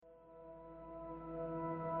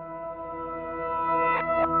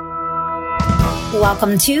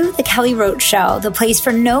Welcome to The Kelly Roach Show, the place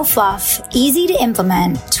for no fluff, easy to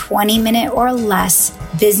implement, 20-minute or less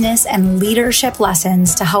business and leadership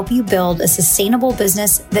lessons to help you build a sustainable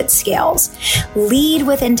business that scales, lead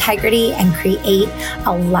with integrity, and create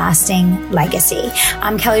a lasting legacy.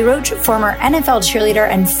 I'm Kelly Roach, former NFL cheerleader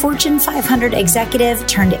and Fortune 500 executive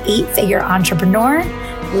turned 8-figure entrepreneur.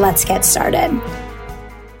 Let's get started.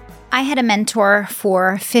 I had a mentor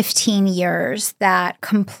for 15 years that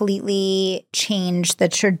completely changed the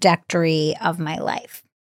trajectory of my life.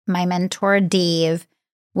 My mentor, Dave,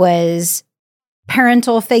 was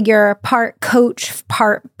parental figure, part coach,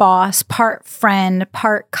 part boss, part friend,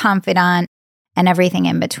 part confidant, and everything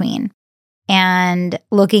in between. And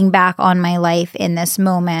looking back on my life in this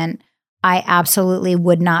moment, I absolutely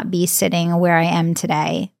would not be sitting where I am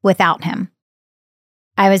today without him.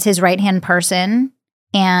 I was his right-hand person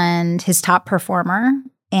and his top performer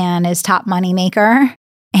and his top moneymaker,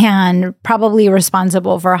 and probably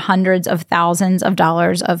responsible for hundreds of thousands of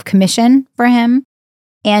dollars of commission for him.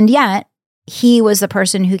 And yet, he was the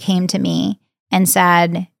person who came to me and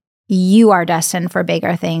said, "You are destined for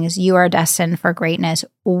bigger things. You are destined for greatness.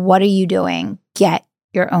 What are you doing? Get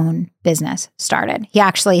your own business started." He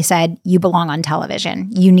actually said, "You belong on television.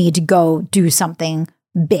 You need to go do something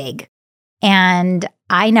big." And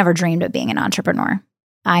I never dreamed of being an entrepreneur.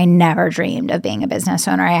 I never dreamed of being a business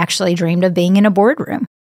owner. I actually dreamed of being in a boardroom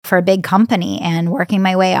for a big company and working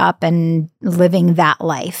my way up and living that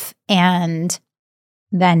life. And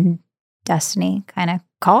then destiny kind of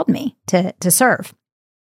called me to serve.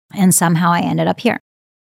 And somehow I ended up here.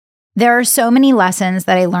 There are so many lessons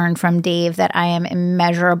that I learned from Dave that I am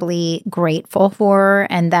immeasurably grateful for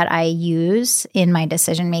and that I use in my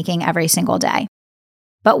decision making every single day.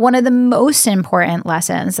 But one of the most important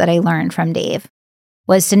lessons that I learned from Dave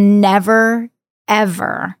was to never,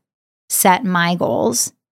 ever set my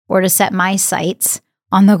goals or to set my sights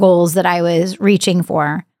on the goals that I was reaching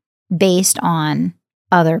for based on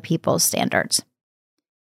other people's standards.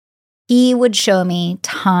 He would show me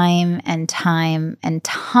time and time and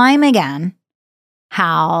time again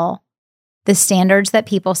how the standards that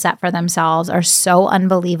people set for themselves are so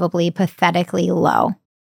unbelievably, pathetically low.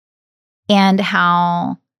 And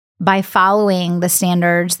how by following the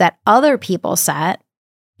standards that other people set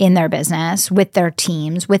in their business, with their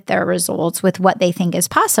teams, with their results, with what they think is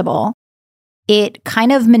possible, it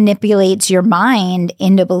kind of manipulates your mind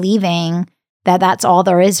into believing that that's all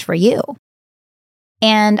there is for you.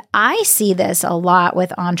 And I see this a lot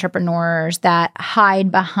with entrepreneurs that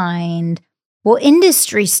hide behind, well,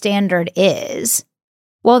 industry standard is,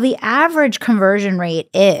 well, the average conversion rate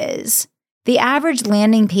is, the average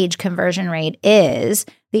landing page conversion rate is,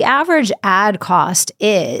 the average ad cost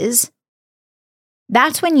is.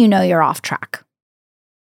 That's when you know you're off track.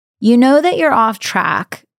 You know that you're off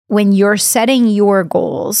track when you're setting your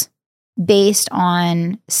goals based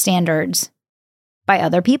on standards by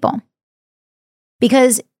other people.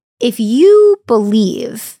 Because if you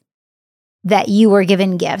believe that you were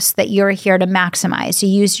given gifts, that you're here to maximize, to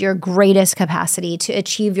use your greatest capacity, to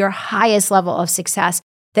achieve your highest level of success,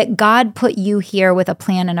 that God put you here with a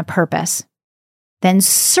plan and a purpose, then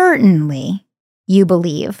certainly you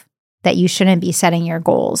believe that you shouldn't be setting your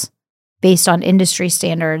goals based on industry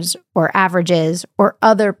standards or averages or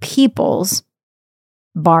other people's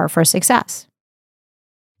bar for success.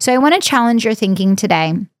 So I want to challenge your thinking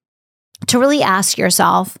today to really ask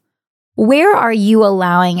yourself, where are you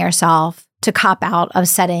allowing yourself to cop out of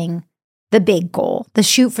setting the big goal, the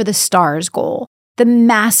shoot for the stars goal, the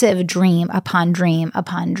massive dream upon dream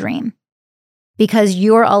upon dream? Because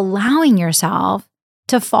you're allowing yourself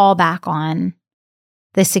to fall back on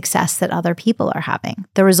the success that other people are having,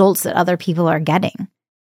 the results that other people are getting,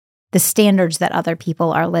 the standards that other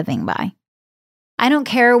people are living by. I don't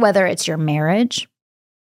care whether it's your marriage,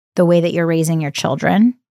 the way that you're raising your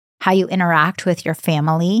children, how you interact with your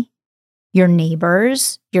family, your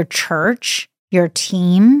neighbors, your church, your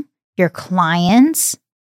team, your clients,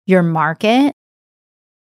 your market.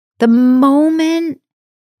 The moment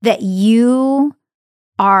that you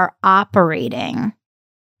are operating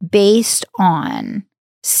based on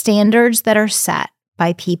standards that are set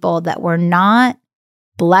by people that were not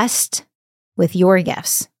blessed with your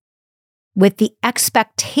gifts, with the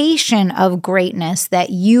expectation of greatness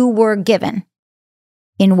that you were given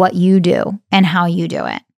in what you do and how you do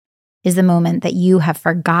it, is the moment that you have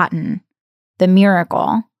forgotten the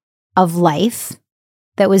miracle of life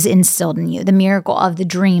that was instilled in you, the miracle of the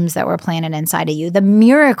dreams that were planted inside of you, the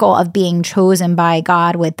miracle of being chosen by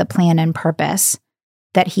God with the plan and purpose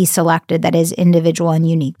that He selected that is individual and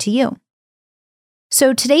unique to you.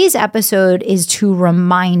 So today's episode is to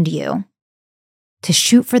remind you to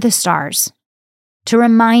shoot for the stars, to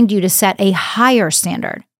remind you to set a higher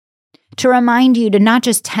standard, to remind you to not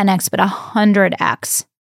just 10x, but 100x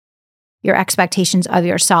your expectations of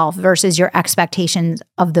yourself versus your expectations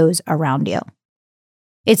of those around you.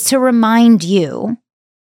 It's to remind you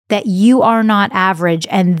that you are not average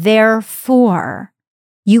and therefore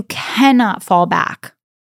you cannot fall back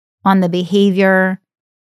on the behavior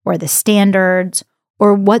or the standards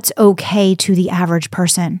or what's okay to the average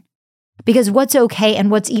person. Because what's okay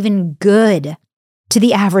and what's even good to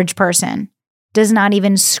the average person does not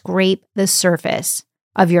even scrape the surface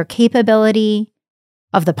of your capability,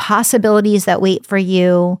 of the possibilities that wait for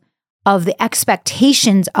you, of the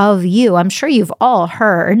expectations of you. I'm sure you've all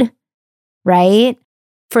heard, right?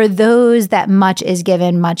 For those that much is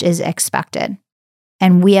given, much is expected.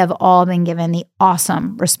 And we have all been given the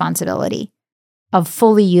awesome responsibility of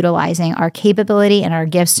fully utilizing our capability and our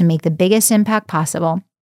gifts to make the biggest impact possible,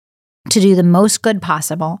 to do the most good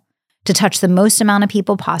possible, to touch the most amount of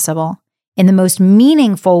people possible, in the most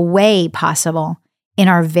meaningful way possible in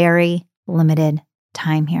our very limited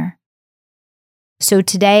time here. So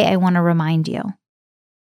today I want to remind you,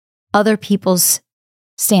 other people's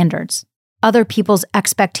standards, other people's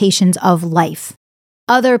expectations of life,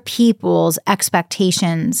 other people's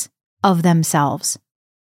expectations of themselves.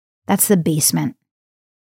 That's the basement.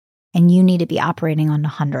 And you need to be operating on the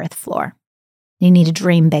 100th floor. You need to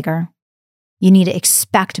dream bigger. You need to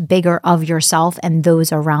expect bigger of yourself and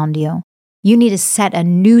those around you. You need to set a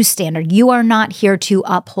new standard. You are not here to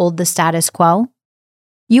uphold the status quo.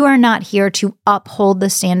 You are not here to uphold the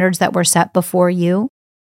standards that were set before you.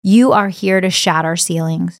 You are here to shatter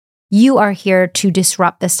ceilings. You are here to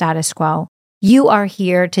disrupt the status quo. You are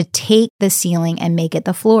here to take the ceiling and make it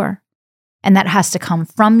the floor. And that has to come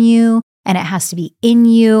from you, and it has to be in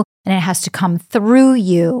you, and it has to come through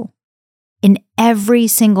you in every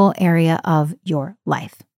single area of your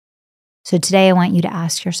life. So today I want you to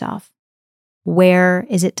ask yourself, where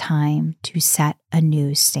is it time to set a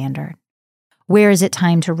new standard? Where is it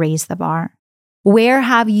time to raise the bar? Where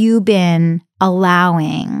have you been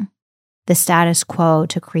allowing the status quo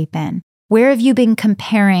to creep in? Where have you been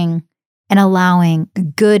comparing and allowing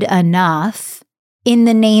good enough in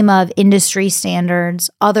the name of industry standards,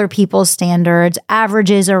 other people's standards,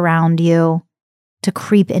 averages around you to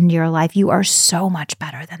creep into your life? You are so much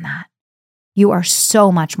better than that. You are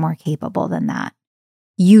so much more capable than that.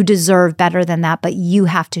 You deserve better than that, but you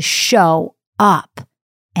have to show up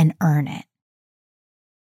and earn it.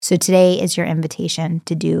 So today is your invitation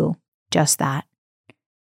to do just that.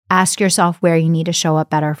 Ask yourself where you need to show up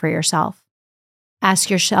better for yourself. Ask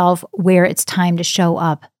yourself where it's time to show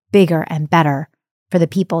up bigger and better for the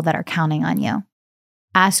people that are counting on you.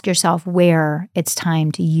 Ask yourself where it's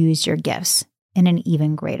time to use your gifts in an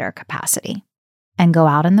even greater capacity. And go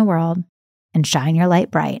out in the world and shine your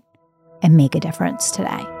light bright and make a difference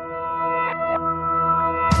today.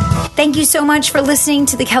 Thank you so much for listening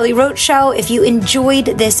to The Kelly Roach Show. If you enjoyed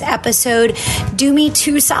this episode, do me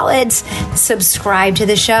two solids. Subscribe to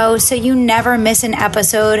the show so you never miss an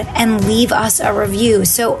episode, and leave us a review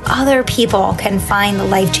so other people can find the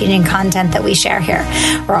life-changing content that we share here.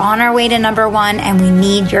 We're on our way to #1, and we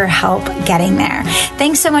need your help getting there.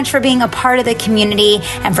 Thanks so much for being a part of the community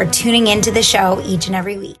and for tuning into the show each and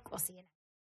every week.